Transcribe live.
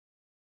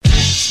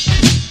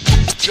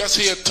Just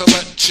here to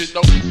let you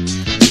know.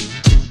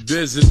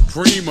 Biz and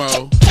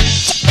Primo.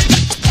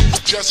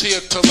 Just here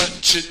to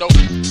let you know.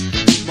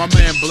 My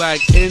man Black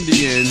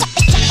Indian.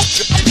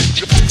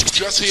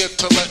 Just here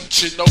to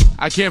let you know.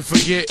 I can't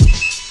forget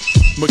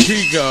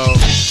Makiko.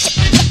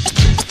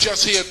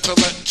 Just here to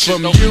let you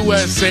From know.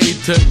 USA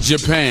to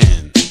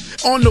Japan.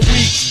 On the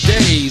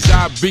weekdays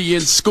I be in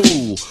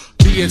school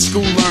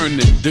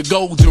learning the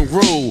golden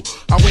rule.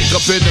 I wake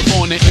up in the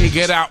morning and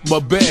get out my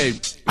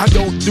bed. I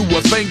don't do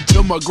a thing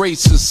till my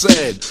grace is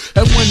said.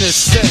 And when it's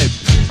said,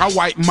 I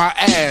wipe my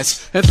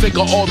ass and think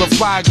of all the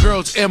fly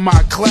girls in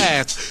my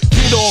class.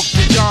 Get off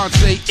the John,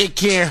 say it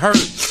can't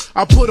hurt.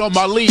 I put on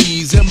my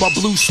Lees and my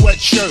blue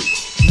sweatshirt.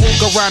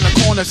 Walk around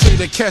the corner, say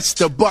to catch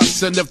the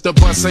bus. And if the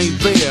bus ain't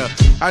there,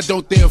 I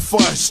don't dare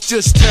fuss.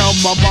 Just tell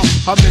my mom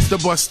I missed the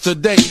bus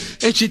today.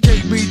 And she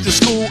take me to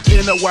school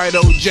in a white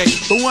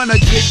OJ. But when I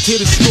get to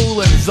the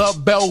school and the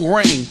bell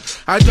ring,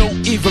 I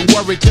don't even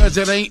worry cause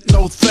it ain't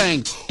no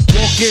thing.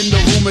 Walk in the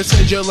room and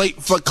say you're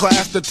late for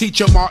class. The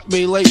teacher marked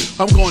me late,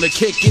 I'm gonna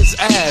kick his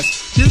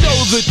ass. You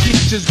know the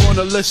teacher's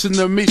gonna listen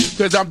to me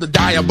cause I'm the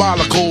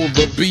diabolical,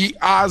 the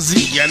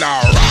B-I-Z and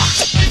I rock.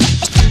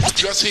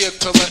 Just here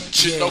to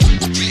let you know.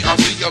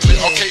 B-I-Z,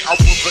 okay, I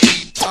will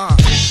be.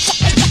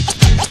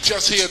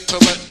 Just here to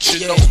let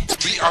you know.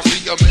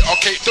 B-I-Z,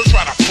 okay, don't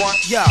try to front.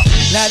 Yo,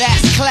 now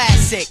that's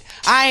classic.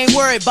 I ain't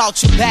worried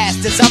about you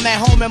bastards. I'm at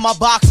home in my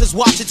boxers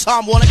watching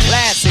Tom Warner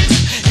classics.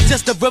 It's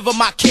just the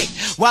rhythm I kick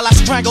while I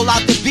strangle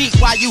out the beat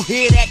while you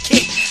hear that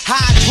kick.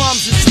 High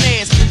drums and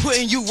snares,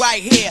 putting you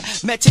right here.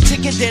 Met your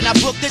ticket, then I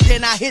booked it,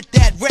 then I hit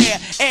that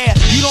rare air.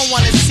 You don't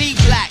wanna see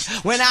black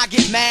when I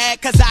get mad,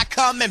 cause I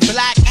come in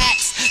black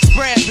axe,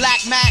 spread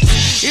black max.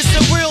 It's the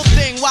real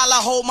thing while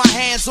I hold my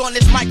hands on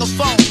this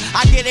microphone.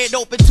 I get it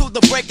open to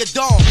the break of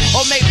dawn,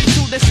 or maybe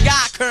to the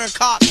sky, current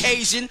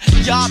Caucasian.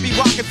 Y'all be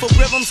rocking for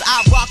rhythms,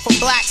 I rock for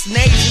blacks and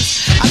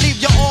Asians. I leave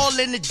you all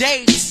in the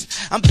days.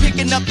 I'm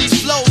picking up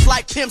these flows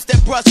like pimps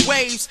that brush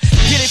waves.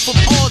 Get it from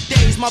all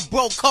days, my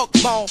bro coke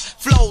bone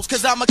flows,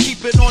 cause I'ma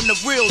keep it on the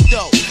real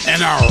though.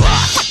 And I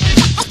rock.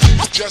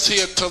 Just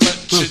here to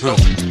let you know.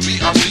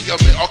 B-I-Z,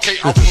 okay,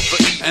 I will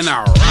be. And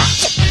I rock.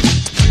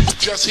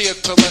 Just here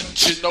to let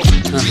you know.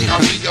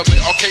 B-I-Z,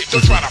 okay,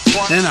 don't try to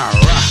front. And I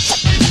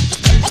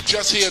rock.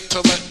 Just here to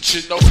let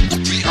you know.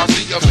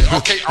 B-I-Z,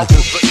 okay, I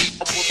will be.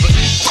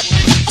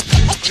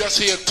 Just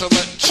here to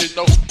let you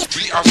know.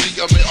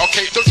 B-I-Z,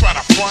 okay, don't try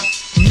to front.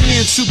 Me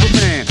and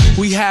Superman,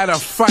 we had a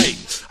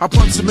fight. I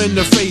punched him in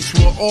the face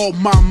with all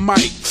my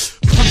might.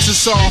 Punched him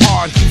so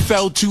hard he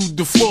fell to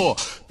the floor.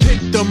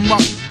 Picked him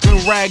up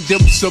and ragged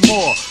him some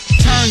more.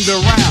 Turned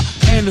around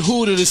and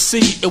who to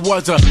see? It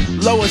was a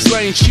Lois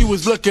Lane, she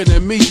was looking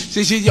at me.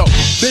 She said, yo,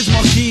 Biz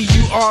Markie,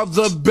 you are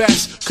the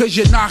best, cause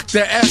you knocked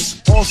the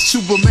S off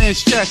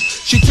Superman's chest.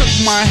 She took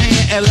my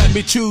hand and led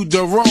me to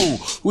the room.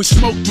 We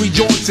smoked 3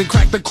 joints and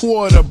cracked a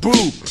quarter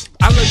brew.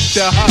 I looked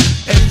at her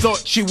and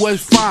thought she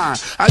was fine.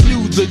 I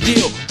knew the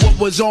deal, what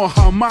was on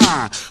her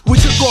mind. We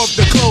took off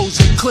the clothes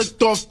and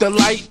clicked off the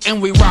light,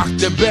 and we rocked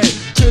the bed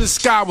till the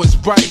sky was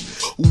bright.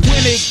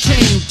 When it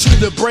came to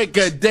the break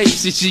of day,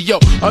 she said, yo,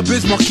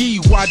 Biz Markie,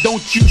 why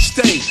don't you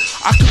stay?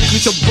 I could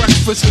get some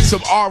breakfast and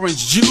some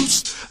orange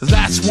juice.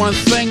 That's one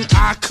thing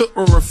I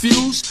couldn't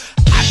refuse.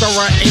 After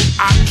I ate,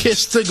 I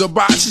kissed her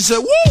goodbye. She said,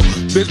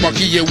 woo, Biz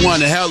Markie, you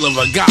one hell of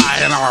a guy,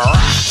 and I rock.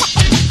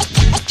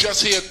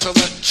 Just here to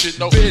let you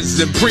know. Biz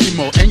and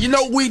Primo, and you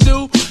know what we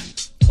do?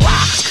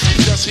 Rock.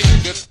 Just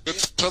here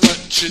to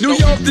let you know. New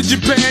York to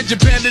Japan,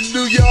 Japan to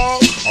New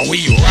York,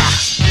 we rock.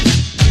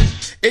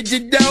 And you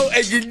know,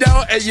 and you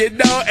know, and you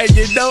know, and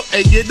you know,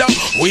 and you know,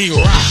 we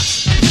rock.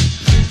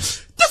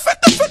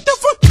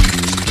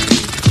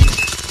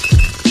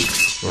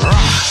 We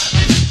rock.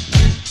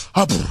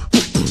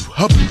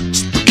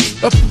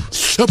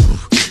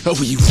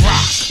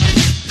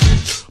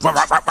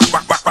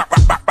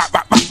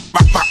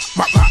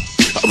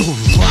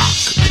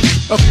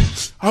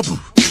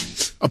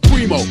 A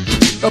primo,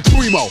 a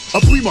primo, a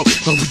primo,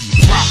 we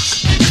rock.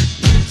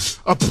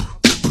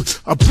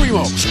 A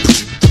primo,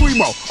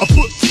 primo, a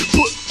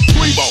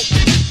primo,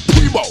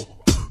 primo,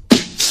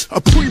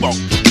 a primo,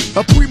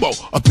 a primo,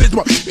 a Biz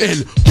Markie,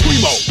 and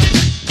primo,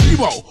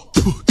 primo,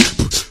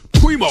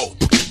 primo,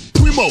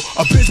 primo,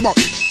 a Biz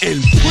Markie, and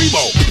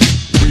primo,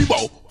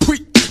 primo.